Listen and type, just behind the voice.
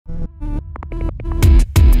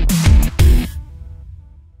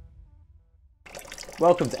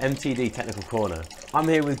welcome to MTD Technical Corner. I'm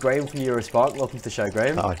here with Graham from Eurospark. Welcome to the show,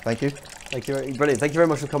 Graham. Hi, thank you. Thank you, brilliant. Thank you very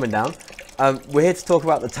much for coming down. We're here to talk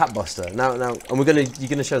about the tap buster now, and you're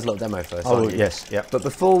gonna show us a little demo first. Oh aren't you? yes, yeah. But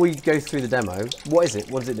before we go through the demo, what is it?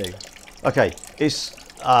 What does it do? Okay, it's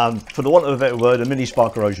for the want of a better word, a mini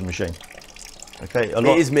spark erosion machine. Okay,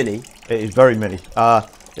 It is mini. It is very mini.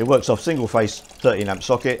 It works off single phase 13 amp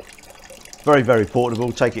socket. Very, very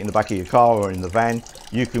portable. Take it in the back of your car or in the van.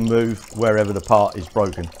 You can move wherever the part is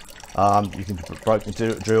broken. You can put broken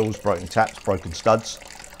drills, broken taps, broken studs.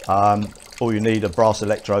 All you need are brass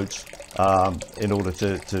electrodes in order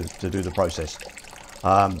to do the process.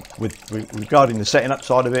 Regarding the setting up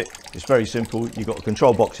side of it, it's very simple. You've got a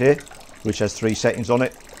control box here, which has 3 settings on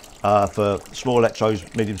it for small electrodes,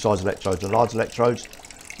 medium-sized electrodes, and large electrodes.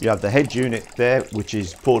 You have the head unit there, which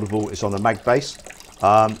is portable. It's on a mag base,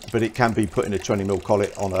 but it can be put in a 20mm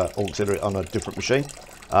collet on a different machine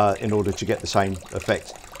in order to get the same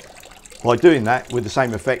effect. By doing that, with the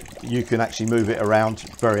same effect, you can actually move it around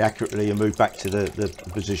very accurately and move back to the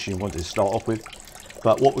position you wanted to start off with.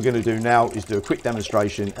 But what we're going to do now is do a quick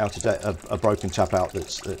demonstration how to get a broken tap out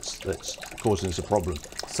that's causing us a problem.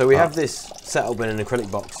 So we have this set up in an acrylic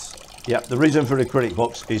box. Yeah, the reason for the acrylic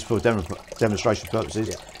box is for demonstration purposes.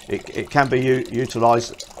 Yeah. It can be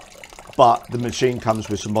utilised, but the machine comes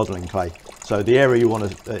with some modelling clay. So the area you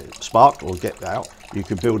want to spark or get out, you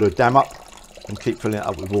can build a dam up and keep filling it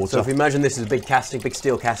up with water. So if you imagine this is a big casting, big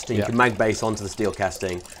steel casting, you can mag base onto the steel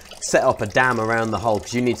casting, set up a dam around the hole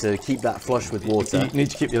because you need to keep that flush with water. You need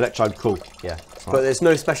to keep the electrode cool. Yeah, but there's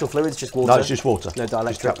no special fluids, just water. No, it's just water. No dielectric.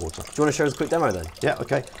 Just tap water. Do you want to show us a quick demo then? Yeah,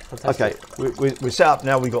 okay. Fantastic. Okay, we're set up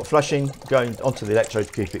now. We've got flushing going onto the electrode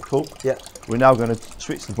to keep it cool. Yeah. We're now going to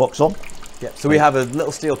switch the box on. Yeah. So we have a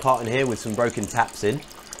little steel part in here with some broken taps in,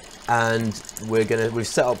 and we've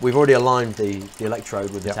already aligned the electrode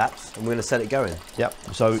with the taps, and we're going to set it going. Yep.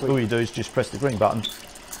 So all you do is just press the green button.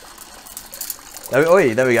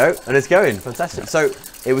 There we go, and it's going. Fantastic. So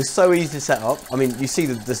it was so easy to set up. I mean, you see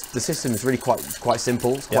the system is really quite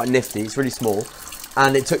simple. It's quite nifty. It's really small,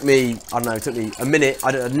 and it took me a minute.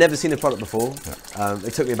 I'd never seen the product before.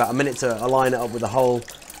 It took me about a minute to align it up with the hole,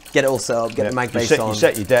 get it all set up, get the mag base on. You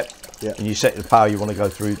set your depth. And you set the power you want to go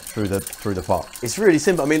through the part. It's really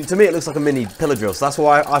simple. I mean, to me it looks like a mini pillar drill, so that's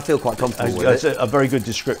why I feel quite comfortable with it. It's a very good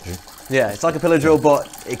description. Yeah, it's like a pillar drill,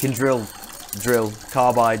 but it can drill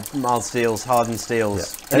carbide, mild steels, hardened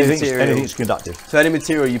steels, anything's conductive. So any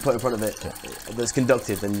material you put in front of it that's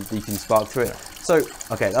conductive, then you can spark through it. So,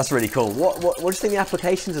 okay, that's really cool. What do you think the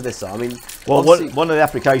applications of this are? I mean, well, one of the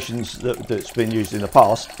applications that's been used in the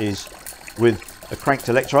past is with a cranked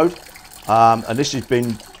electrode, and this has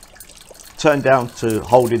been turned down to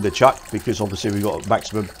hold in the chuck because obviously we've got a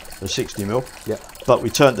maximum of 60mm. Yeah. But we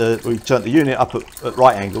turned the unit up at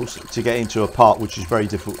right angles to get into a part which is very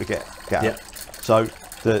difficult to get out. Yeah. So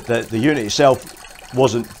the unit itself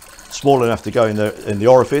wasn't small enough to go in the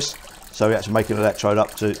orifice, so we had to make an electrode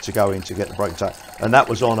up to go in to get the broken tap, and that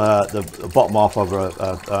was on the bottom half of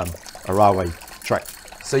a railway track.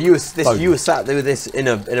 So you were sat there with this in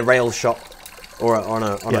a rail shop. Or on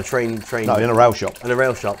a train. No, in a rail shop. In a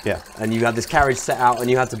rail shop. Yeah. And you had this carriage set out, and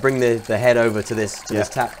you had to bring the head over to this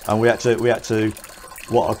tap. And we had to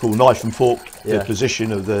what I call knife and fork the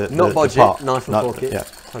position of the budget, part. Knife and fork it. Yeah.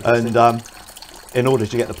 And in order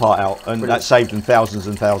to get the part out, and that saved them thousands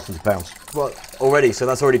and thousands of pounds. Well, already, so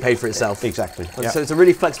that's already paid for itself. Exactly. So it's a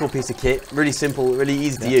really flexible piece of kit, really simple, really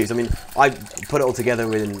easy to use. I mean, I put it all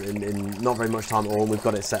together in not very much time at all, and we've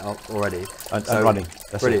got it set up already. And running.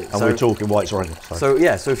 That's brilliant. And we're talking while it's running. So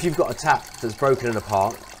if you've got a tap that's broken and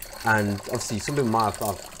apart, and obviously some people might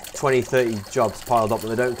have 20, 30 jobs piled up that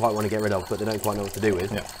they don't quite want to get rid of, but they don't quite know what to do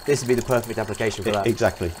with, this would be the perfect application for that.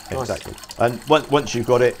 Exactly, exactly. And once you've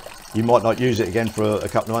got it, you might not use it again for a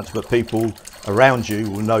couple of months, but people around you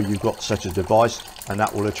will know you've got such a device, and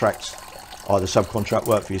that will attract either subcontract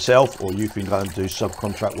work for yourself, or you can go and do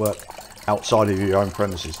subcontract work outside of your own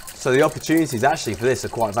premises. So the opportunities actually for this are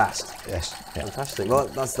quite vast. Yes. Yeah. Fantastic. Well,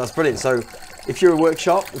 that's brilliant. So if you're a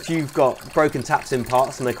workshop, if you've got broken taps in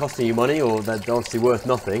parts and they're costing you money, or they're obviously worth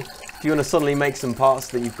nothing, if you want to suddenly make some parts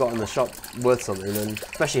that you've got in the shop worth something, and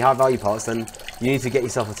especially high value parts, then you need to get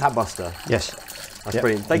yourself a tap buster. Yes. That's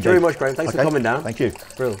brilliant. Thank you very much, Graham. Thanks for coming down. Thank you.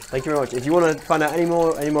 Brilliant. Thank you very much. If you want to find out any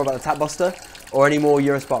more about the tap buster, or any more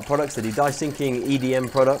Eurospark products, they do die sinking,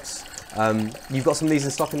 EDM products. You've got some of these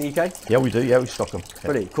in stock in the UK? Yeah, we do. Yeah, we stock them.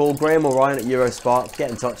 Yeah. Brilliant. Call Graham or Ryan at Eurospark.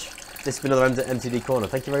 Get in touch. This has been another MTD Corner.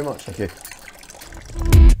 Thank you very much. Thank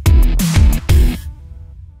you.